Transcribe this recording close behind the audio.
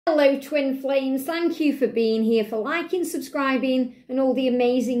Hello twin flames, thank you for being here, for liking, subscribing and all the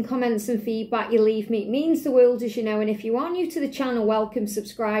amazing comments and feedback you leave me. It means the world, as you know, and if you are new to the channel, welcome,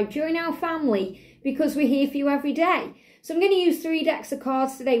 subscribe, join our family because we're here for you every day. So I'm going to use 3 decks of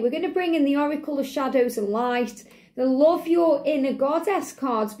cards today. We're going to bring in the Oracle of Shadows and Light, the Love Your Inner Goddess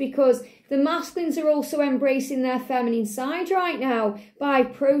cards, because the masculines are also embracing their feminine side right now by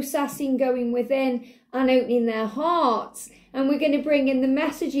processing, going within and opening their hearts. And we're going to bring in the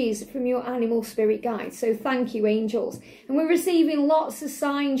messages from your animal spirit guides. So thank you, angels. And we're receiving lots of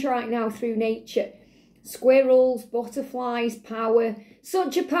signs right now through nature. Squirrels, butterflies, power.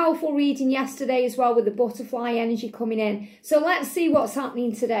 Such a powerful reading yesterday as well with the butterfly energy coming in. So let's see what's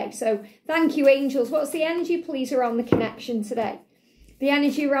happening today. So thank you, angels. What's the energy, please, around the connection today? The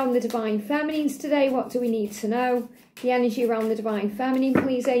energy around the divine feminines today. What do we need to know? The energy around the divine feminine,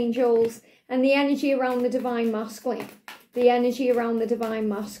 please, angels. And the energy around the divine masculine. The energy around the divine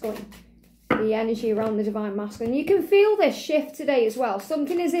masculine. The energy around the divine masculine. You can feel this shift today as well.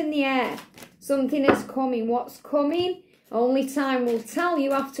 Something is in the air. Something is coming. What's coming? Only time will tell.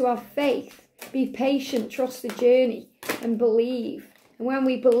 You have to have faith. Be patient. Trust the journey. And believe. And when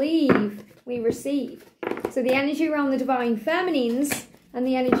we believe, we receive. So the energy around the divine feminines and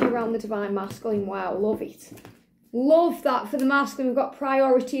the energy around the divine masculine. Wow, love it. Love that for the masculine. We've got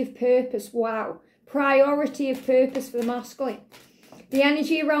priority of purpose. Wow. Priority of purpose for the masculine. The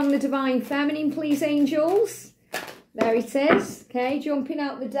energy around the divine feminine, please, angels. There it is. Okay, jumping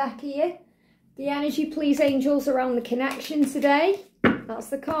out the deck here. The energy, please, angels, around the connection today. That's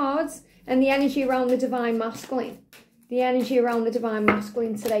the cards. And the energy around the divine masculine. The energy around the divine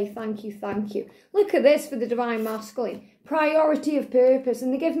masculine today. Thank you, thank you. Look at this for the divine masculine. Priority of purpose.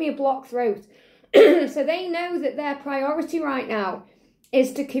 And they give me a blocked throat. So they know that their priority right now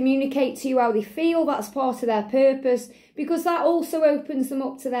is to communicate to you how they feel. That's part of their purpose, because that also opens them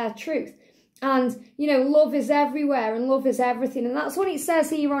up to their truth. And, you know, love is everywhere and love is everything. And that's what it says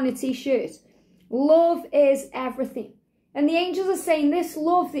here on a t-shirt. Love is everything. And the angels are saying this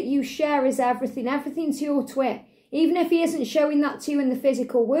love that you share is everything. Everything to your twin. Even if he isn't showing that to you in the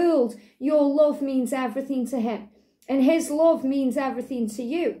physical world, your love means everything to him. And his love means everything to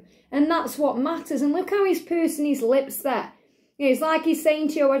you. And that's what matters. And look how he's pursing his lips there. It's like he's saying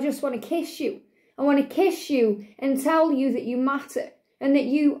to you, I just want to kiss you. I want to kiss you and tell you that you matter and that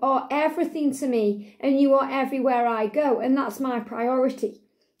you are everything to me and you are everywhere I go. And that's my priority.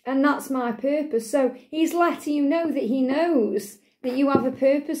 And that's my purpose. So he's letting you know that he knows that you have a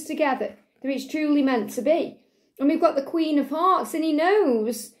purpose together, that it's truly meant to be. And we've got the Queen of Hearts, and he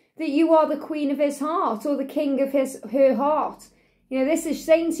knows that you are the Queen of his heart or the King of her heart. You know, this is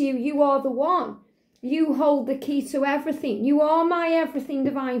saying to you, you are the one. You hold the key to everything. You are my everything,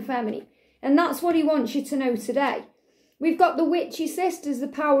 divine feminine. And that's what he wants you to know today. We've got the witchy sisters, the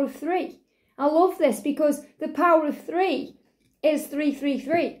power of 3. I love this because the power of 3 is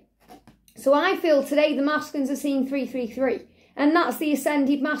 333. So I feel today the masculines are seeing 333. And that's the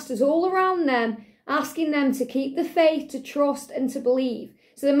ascended masters all around them, asking them to keep the faith, to trust and to believe.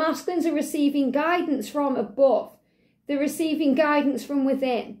 So the masculines are receiving guidance from above. They're receiving guidance from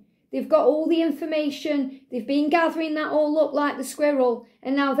within. They've got all the information, they've been gathering that all up like the squirrel,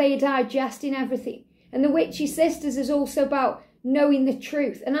 and now they're digesting everything. And the witchy sisters is also about knowing the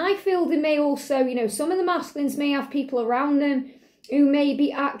truth. And I feel they may also, you know, some of the masculines may have people around them who may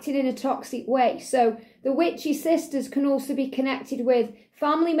be acting in a toxic way. So the witchy sisters can also be connected with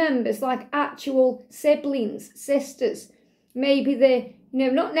family members, like actual siblings, sisters. Maybe they're, you know,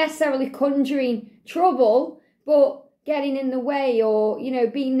 not necessarily conjuring trouble, but getting in the way or, you know,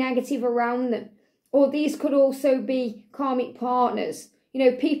 being negative around them. Or these could also be karmic partners. You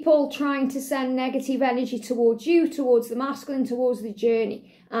know, people trying to send negative energy towards you, towards the masculine, towards the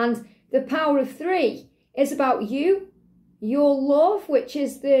journey. And the power of 3 is about you, your love, which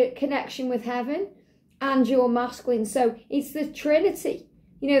is the connection with heaven, and your masculine. So it's the Trinity.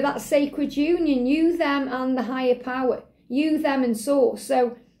 You know, that sacred union, you, them, and the higher power. You, them, and source.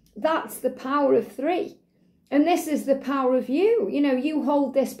 So that's the power of 3. And this is the power of you. You know, you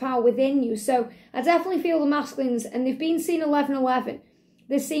hold this power within you. So I definitely feel the masculines, and they've been seen 1111.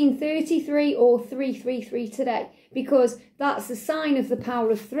 They're seen 33 or 333 today, because that's the sign of the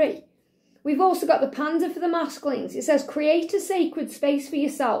power of 3. We've also got the panda for the masculines. It says, create a sacred space for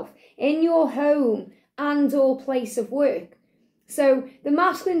yourself in your home and or place of work. So the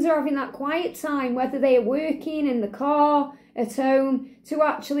masculines are having that quiet time, whether they are working, in the car, at home, to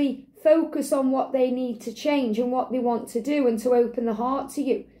actually focus on what they need to change and what they want to do, and to open the heart to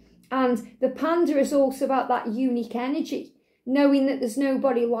you. And the panda is also about that unique energy, knowing that there's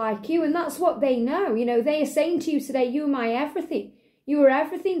nobody like you. And that's what they know. You know, they are saying to you today, you are my everything. You are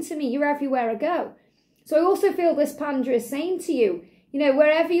everything to me. You're everywhere I go. So I also feel this Pandora is saying to you, you know,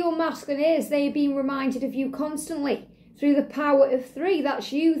 wherever your masculine is, they are being reminded of you constantly through the power of 3.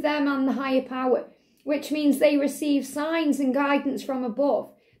 That's you, them, and the higher power, which means they receive signs and guidance from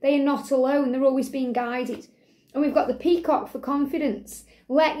above. They are not alone. They're always being guided. And we've got the peacock for confidence.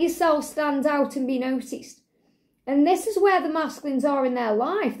 Let yourself stand out and be noticed. And this is where the masculines are in their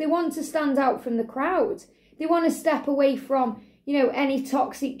life. They want to stand out from the crowd. They want to step away from, you know, any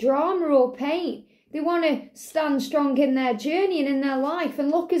toxic drama or pain. They want to stand strong in their journey and in their life. And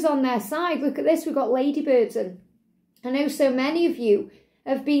luck is on their side. Look at this. We've got ladybirds. And I know so many of you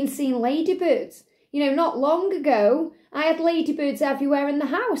have been seeing ladybirds. You know, not long ago, I had ladybirds everywhere in the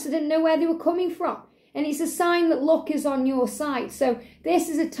house. I didn't know where they were coming from. And it's a sign that luck is on your side. So this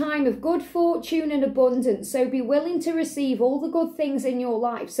is a time of good fortune and abundance. So be willing to receive all the good things in your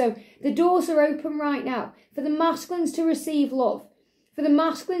life. So the doors are open right now for the masculines to receive love, for the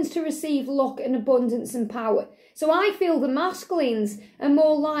masculines to receive luck and abundance and power. So I feel the masculines are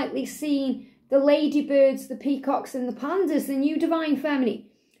more likely seeing the ladybirds, the peacocks and the pandas than you, divine feminine.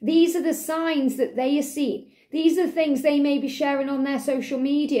 These are the signs that they are seeing. These are the things they may be sharing on their social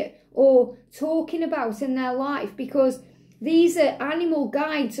media or talking about in their life, because these are animal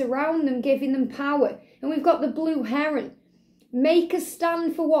guides around them, giving them power. And we've got the blue heron. Make a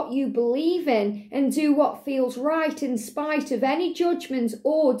stand for what you believe in and do what feels right in spite of any judgment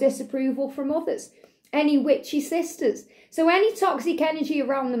or disapproval from others, any witchy sisters. So any toxic energy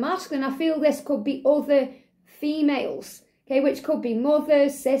around the masculine, I feel this could be other females, okay, which could be mother,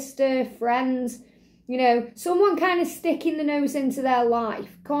 sister, friends, you know, someone kind of sticking the nose into their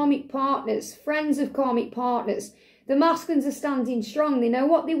life, karmic partners, friends of karmic partners. The masculines are standing strong. They know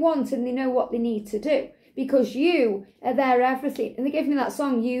what they want and they know what they need to do, because you are their everything. And they give me that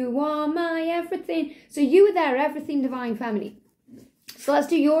song, You Are My Everything. So you are their everything, divine feminine. So let's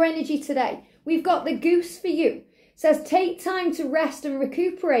do your energy today. We've got the goose for you. It says, take time to rest and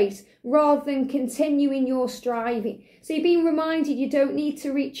recuperate rather than continuing your striving. So you're being reminded you don't need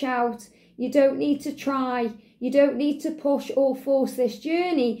to reach out. You don't need to try. You don't need to push or force this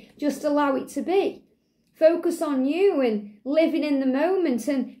journey. Just allow it to be. Focus on you and living in the moment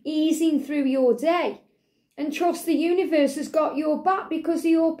and easing through your day. And trust the universe has got your back because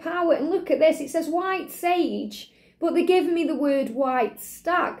of your power. And look at this. It says white sage, but they're giving me the word white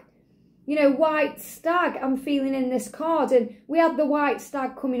stag. You know, white stag I'm feeling in this card. And we had the white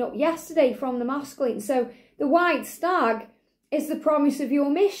stag coming up yesterday from the masculine. So the white stag is the promise of your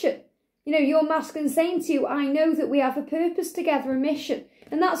mission. You know, your masculine saying to you, I know that we have a purpose together, a mission.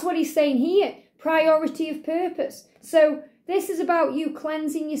 And that's what he's saying here, priority of purpose. So this is about you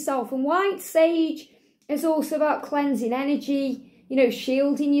cleansing yourself. And white sage is also about cleansing energy, you know,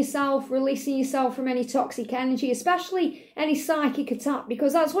 shielding yourself, releasing yourself from any toxic energy, especially any psychic attack,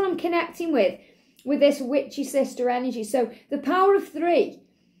 because that's what I'm connecting with this witchy sister energy. So the power of 3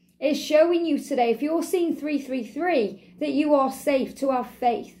 is showing you today, if you're seeing 333, that you are safe to have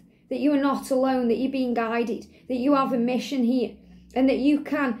faith, that you are not alone, that you're being guided, that you have a mission here, and that you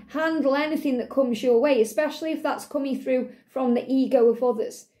can handle anything that comes your way, especially if that's coming through from the ego of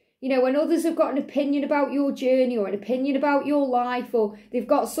others. You know, when others have got an opinion about your journey or an opinion about your life, or they've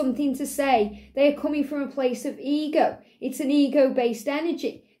got something to say, they are coming from a place of ego. It's an ego-based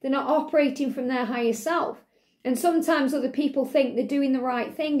energy. They're not operating from their higher self. And sometimes other people think they're doing the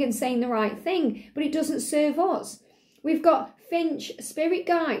right thing and saying the right thing, but it doesn't serve us. We've got Finch Spirit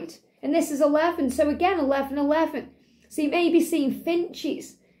Guide, and this is 11. So again, 11, 11. So you may be seeing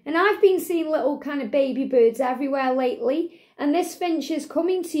finches. And I've been seeing little kind of baby birds everywhere lately. And this finch is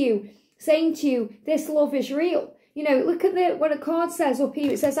coming to you, saying to you, this love is real. You know, look at what a card says up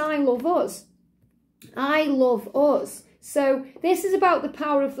here. It says, I love us. I love us. So this is about the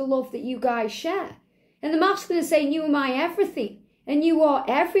power of the love that you guys share. And the masculine is saying, you are my everything. And you are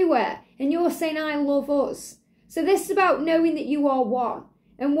everywhere. And you're saying, I love us. So this is about knowing that you are one.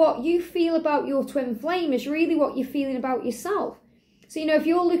 And what you feel about your twin flame is really what you're feeling about yourself. So, you know, if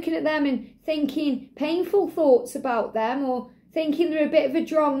you're looking at them and thinking painful thoughts about them, or thinking they're a bit of a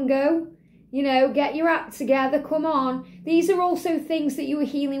drongo, you know, get your act together, come on. These are also things that you are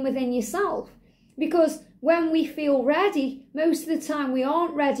healing within yourself. Because when we feel ready, most of the time we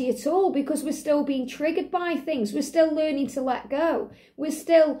aren't ready at all, because we're still being triggered by things. We're still learning to let go. We're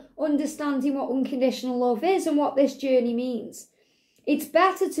still understanding what unconditional love is and what this journey means. It's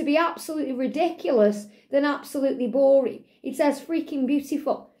better to be absolutely ridiculous than absolutely boring. It says freaking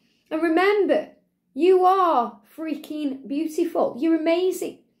beautiful. And remember, you are freaking beautiful. You're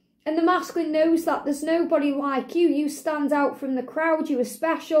amazing. And the masculine knows that there's nobody like you. You stand out from the crowd. You are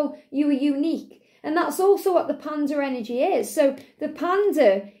special. You are unique. And that's also what the panda energy is. So the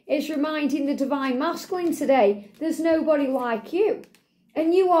panda is reminding the divine masculine today, there's nobody like you.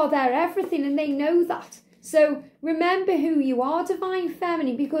 And you are their everything, and they know that. So remember who you are, divine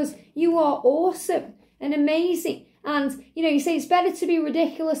feminine, because you are awesome and amazing. And, you know, you say it's better to be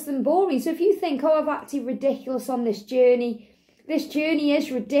ridiculous than boring. So if you think, oh, I've acted ridiculous on this journey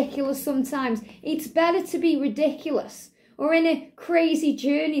is ridiculous sometimes. It's better to be ridiculous or in a crazy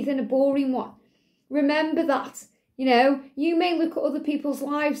journey than a boring one. Remember that. You know, you may look at other people's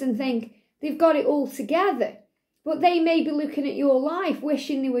lives and think they've got it all together. But they may be looking at your life,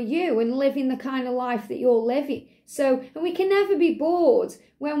 wishing they were you and living the kind of life that you're living. So, and we can never be bored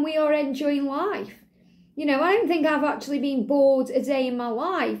when we are enjoying life. You know, I don't think I've actually been bored a day in my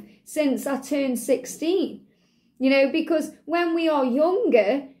life since I turned 16. You know, because when we are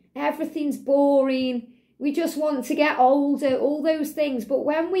younger, everything's boring. We just want to get older, all those things. But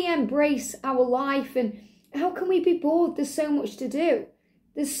when we embrace our life, and how can we be bored? There's so much to do.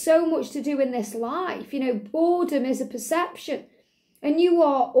 There's so much to do in this life. You know, boredom is a perception. And you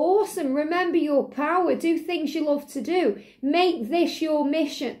are awesome. Remember your power. Do things you love to do. Make this your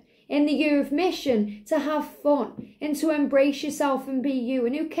mission in the year of mission, to have fun and to embrace yourself and be you.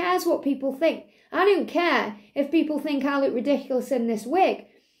 And who cares what people think? I don't care if people think I look ridiculous in this wig,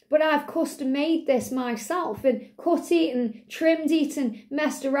 but I've custom made this myself and cut it and trimmed it and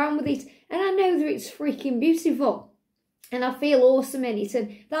messed around with it. And I know that it's freaking beautiful. And I feel awesome in it,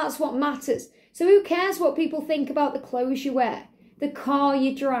 and that's what matters. So who cares what people think about the clothes you wear, the car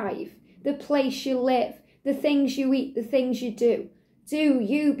you drive, the place you live, the things you eat, the things you do. Do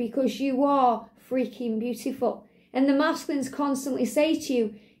you, because you are freaking beautiful. And the masculines constantly say to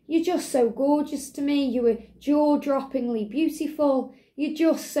you, you're just so gorgeous to me. You are jaw-droppingly beautiful. You're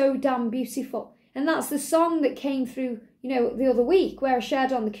just so damn beautiful. And that's the song that came through, you know, the other week where I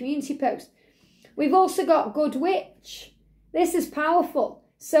shared on the community post. We've also got good witch. This is powerful.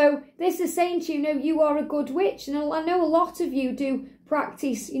 So this is saying to you, no, you are a good witch. And I know a lot of you do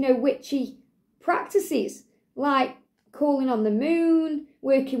practice, you know, witchy practices like calling on the moon,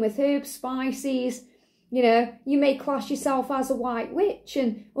 working with herbs, spices. You know, you may class yourself as a white witch,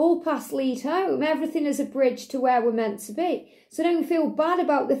 and all paths lead home. Everything is a bridge to where we're meant to be. So don't feel bad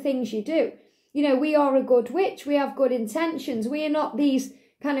about the things you do. You know, we are a good witch. We have good intentions. We are not these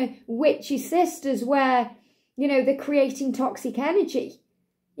kind of witchy sisters where, you know, they're creating toxic energy.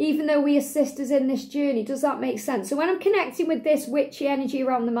 Even though we are sisters in this journey. Does that make sense? So when I'm connecting with this witchy energy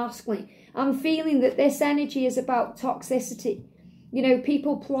around the masculine, I'm feeling that this energy is about toxicity. You know,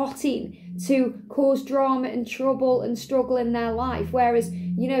 people plotting to cause drama and trouble and struggle in their life. Whereas,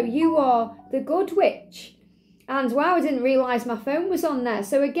 you know, you are the good witch. And wow, I didn't realise my phone was on there.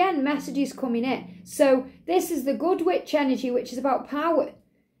 So again, messages coming in. So this is the good witch energy, which is about power.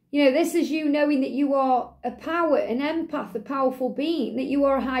 You know, this is you knowing that you are a power, an empath, a powerful being, that you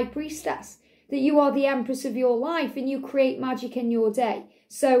are a high priestess, that you are the empress of your life and you create magic in your day.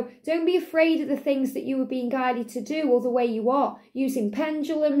 So don't be afraid of the things that you were being guided to do or the way you are, using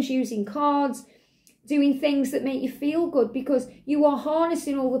pendulums, using cards, doing things that make you feel good, because you are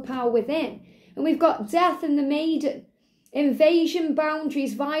harnessing all the power within. And we've got death and the maiden, invasion,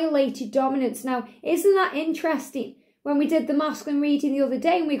 boundaries, violated, dominance. Now, isn't that interesting? When we did the masculine reading the other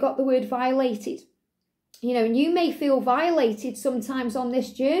day and we got the word violated, you know, and you may feel violated sometimes on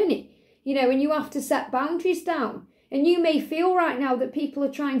this journey, you know, and you have to set boundaries down. And you may feel right now that people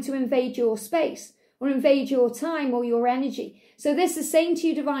are trying to invade your space or invade your time or your energy. So this is saying to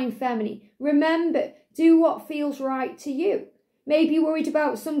you, divine feminine, remember, do what feels right to you. Maybe you're worried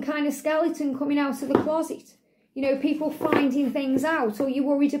about some kind of skeleton coming out of the closet. You know, people finding things out, or you're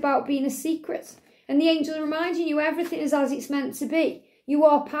worried about being a secret. And the angels are reminding you everything is as it's meant to be. You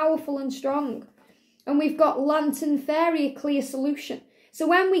are powerful and strong. And we've got lantern fairy, a clear solution. So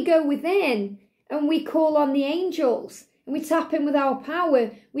when we go within and we call on the angels and we tap in with our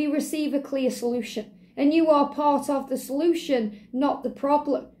power, we receive a clear solution. And you are part of the solution, not the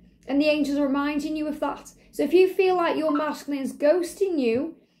problem. And the angels are reminding you of that. So if you feel like your masculine is ghosting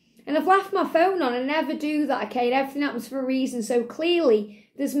you, and I've left my phone on, I never do that, okay? Everything happens for a reason. So clearly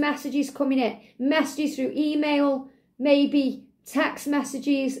there's messages coming in. Messages through email, maybe text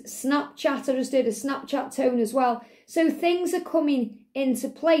messages, Snapchat. I just did a Snapchat tone as well. So things are coming into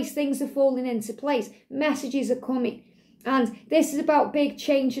place. Things are falling into place. Messages are coming. And this is about big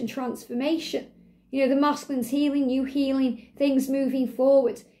change and transformation. You know, the masculine's healing, you healing, things moving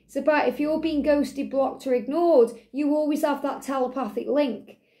forward. It's about if you're being ghosted, blocked or ignored, you always have that telepathic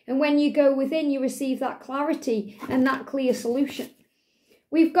link. And when you go within, you receive that clarity and that clear solution.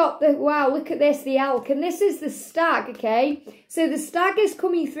 We've got the, wow, look at this, the elk, and this is the stag, okay? So the stag is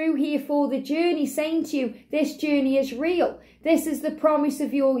coming through here for the journey, saying to you, this journey is real. This is the promise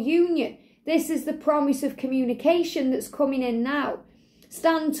of your union. This is the promise of communication that's coming in now.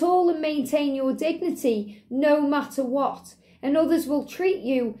 Stand tall and maintain your dignity no matter what, and others will treat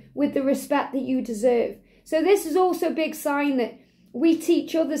you with the respect that you deserve. So this is also a big sign that we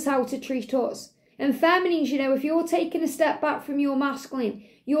teach others how to treat us. And feminines, you know, if you're taking a step back from your masculine,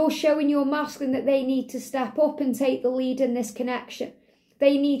 you're showing your masculine that they need to step up and take the lead in this connection.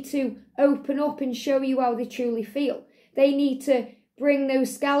 They need to open up and show you how they truly feel. They need to bring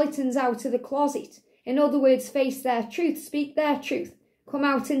those skeletons out of the closet. In other words, face their truth, speak their truth, come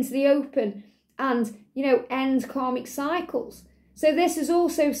out into the open and, you know, end karmic cycles. So this is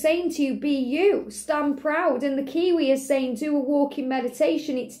also saying to you, be you, stand proud. And the Kiwi is saying, do a walking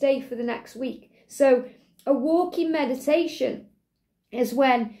meditation each day for the next week. So a walking meditation is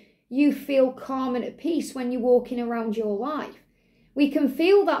when you feel calm and at peace when you're walking around your life. We can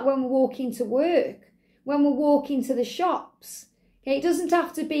feel that when we're walking to work, when we're walking to the shops. Okay, it doesn't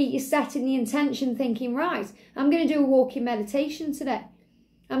have to be you're setting the intention thinking, right, I'm going to do a walking meditation today.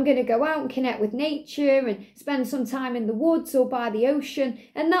 I'm going to go out and connect with nature and spend some time in the woods or by the ocean.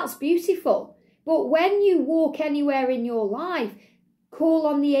 And that's beautiful. But when you walk anywhere in your life, call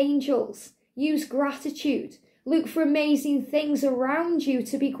on the angels. Use gratitude. Look for amazing things around you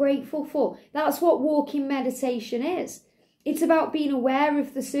to be grateful for. That's what walking meditation is. It's about being aware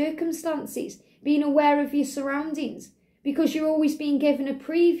of the circumstances, being aware of your surroundings, because you're always being given a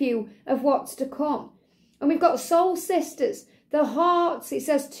preview of what's to come. And we've got soul sisters. The hearts, it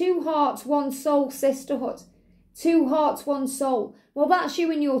says 2 hearts, 1 soul sisterhood. 2 hearts, 1 soul. Well, that's you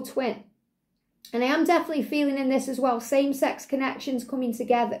and your twin. And I am definitely feeling in this as well, same-sex connections coming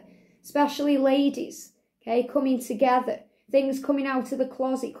together. Especially ladies, okay, coming together, things coming out of the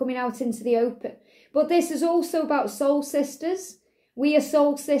closet, coming out into the open. But this is also about soul sisters. We are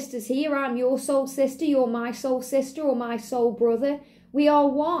soul sisters here. I'm your soul sister, you're my soul sister or my soul brother. We are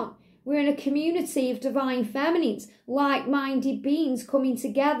one. We're in a community of divine feminines, like-minded beings coming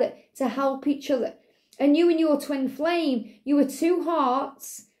together to help each other. And you and your twin flame, you are 2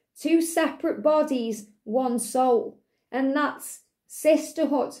 hearts, 2 separate bodies, 1 soul. And that's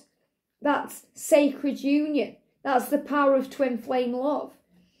sisterhood. That's sacred union. That's the power of twin flame love.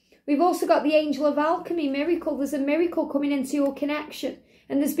 We've also got the angel of alchemy, miracle. There's a miracle coming into your connection.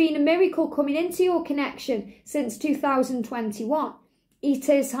 And there's been a miracle coming into your connection since 2021. It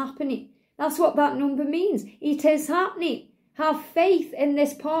is happening. That's what that number means. It is happening. Have faith in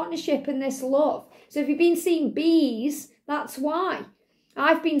this partnership and this love. So if you've been seeing bees, that's why.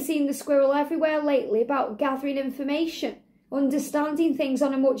 I've been seeing the squirrel everywhere lately about gathering information, understanding things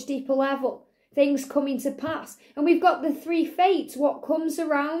on a much deeper level, things coming to pass. And we've got the 3 fates, what comes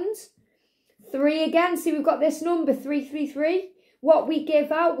around. 3 again, see we've got this number, 333. What we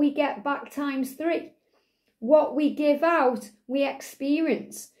give out, we get back times 3. What we give out, we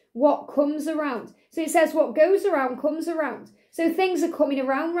experience. What comes around. So it says what goes around comes around. So things are coming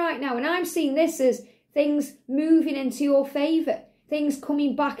around right now. And I'm seeing this as things moving into your favour. Things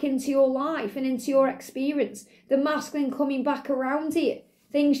coming back into your life and into your experience. The masculine coming back around here.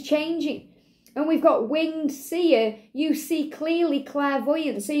 Things changing. And we've got winged seer. You see clearly,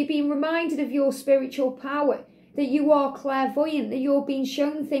 clairvoyant. So you're being reminded of your spiritual power. That you are clairvoyant. That you're being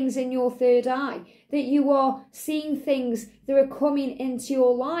shown things in your 3rd eye. That you are seeing things that are coming into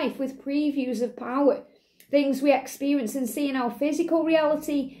your life with previews of power. Things we experience and see in our physical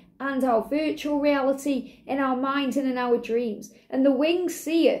reality and our virtual reality, in our minds and in our dreams. And the winged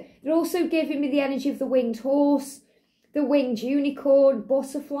seer, they're also giving me the energy of the winged horse, the winged unicorn,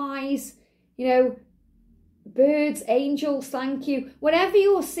 butterflies, you know, birds, angels, thank you. Whenever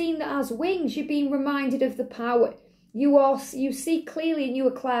you're seeing that has wings, you're being reminded of the power. You see clearly and you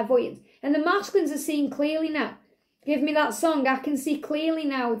are clairvoyant. And the masculines are seeing clearly now. Give me that song, I can see clearly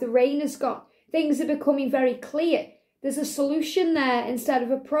now, the rain has gone. Things are becoming very clear. There's a solution there instead of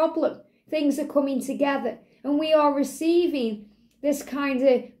a problem. Things are coming together. And we are receiving this kind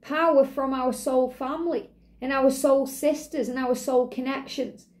of power from our soul family and our soul sisters and our soul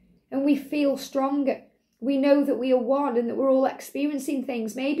connections. And we feel stronger. We know that we are one and that we're all experiencing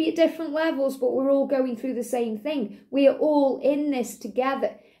things, maybe at different levels, but we're all going through the same thing. We are all in this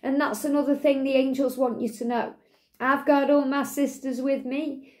together. And that's another thing the angels want you to know. I've got all my sisters with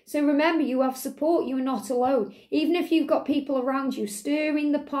me. So remember, you have support. You are not alone. Even if you've got people around you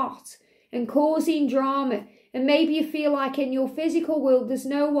stirring the pot and causing drama, and maybe you feel like in your physical world there's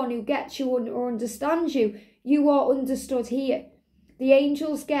no one who gets you or understands you, you are understood here. The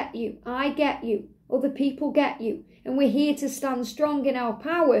angels get you. I get you. Other people get you. And we're here to stand strong in our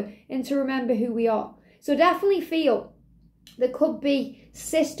power and to remember who we are. So definitely feel there could be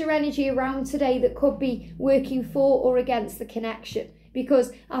sister energy around today that could be working for or against the connection.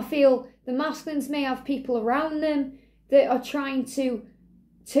 Because I feel the masculines may have people around them that are trying to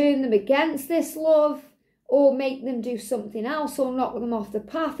turn them against this love, or make them do something else, or knock them off the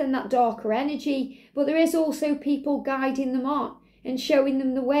path in that darker energy. But there is also people guiding them on and showing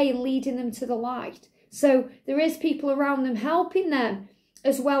them the way and leading them to the light. So there is people around them helping them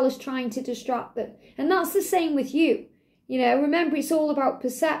as well as trying to distract them. And that's the same with you. You know, remember, it's all about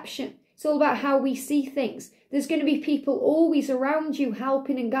perception. It's all about how we see things. There's going to be people always around you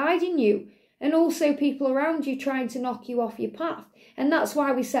helping and guiding you, and also people around you trying to knock you off your path. And that's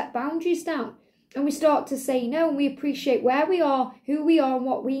why we set boundaries down. And we start to say no, and we appreciate where we are, who we are, and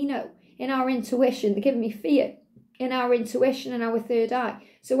what we know in our intuition. They're giving me fear in our intuition and our third eye.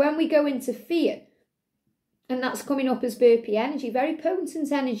 So when we go into fear, and that's coming up as burpee energy, very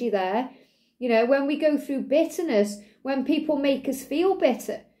potent energy there. You know, when we go through bitterness, when people make us feel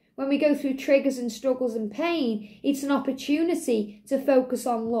bitter, when we go through triggers and struggles and pain, it's an opportunity to focus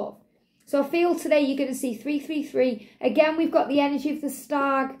on love. So I feel today you're going to see 333. Again, we've got the energy of the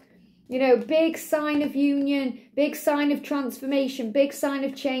stag. You know, big sign of union, big sign of transformation, big sign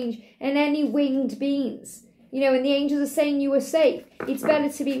of change, and any winged beings. You know, and the angels are saying you are safe. It's better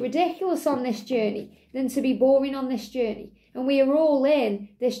to be ridiculous on this journey than to be boring on this journey. And we are all in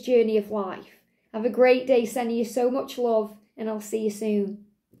this journey of life. Have a great day, sending you so much love, and I'll see you soon.